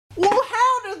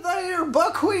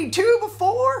heard buckwheat too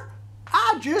before?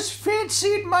 I just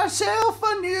fancied myself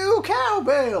a new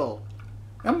cowbell.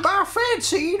 And by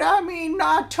fancied, I mean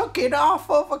I took it off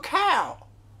of a cow.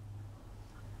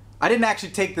 I didn't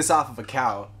actually take this off of a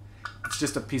cow. It's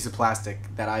just a piece of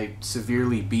plastic that I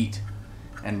severely beat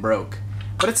and broke.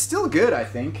 But it's still good, I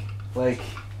think. Like,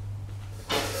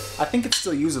 I think it's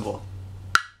still usable.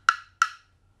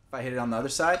 If I hit it on the other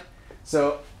side.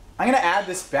 So, I'm going to add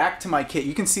this back to my kit.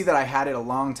 You can see that I had it a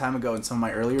long time ago in some of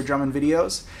my earlier drumming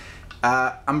videos.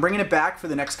 I'm bringing it back for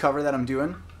the next cover that I'm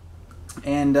doing.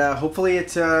 And hopefully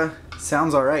it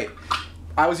sounds alright.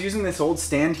 I was using this old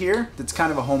stand here that's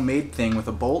kind of a homemade thing with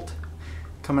a bolt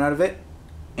coming out of it.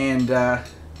 And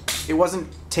it wasn't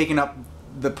taking up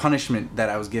the punishment that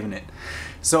I was giving it.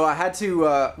 So I had to,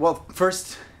 well,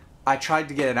 first I tried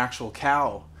to get an actual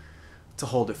cow to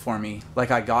hold it for me.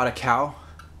 Like, I got a cow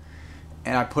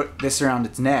and I put this around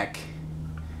its neck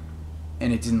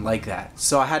and it didn't like that.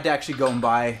 So I had to actually go and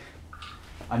buy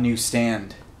a new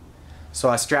stand. So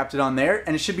I strapped it on there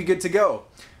and it should be good to go.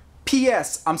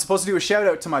 P.S. I'm supposed to do a shout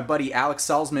out to my buddy Alex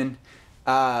Salzman.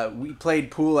 We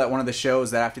played pool at one of the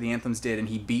shows that After the Anthems did and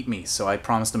he beat me, so I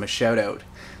promised him a shout out.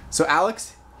 So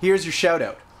Alex, here's your shout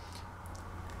out.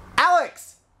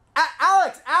 Alex!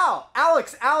 Alex!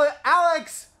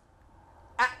 Alex!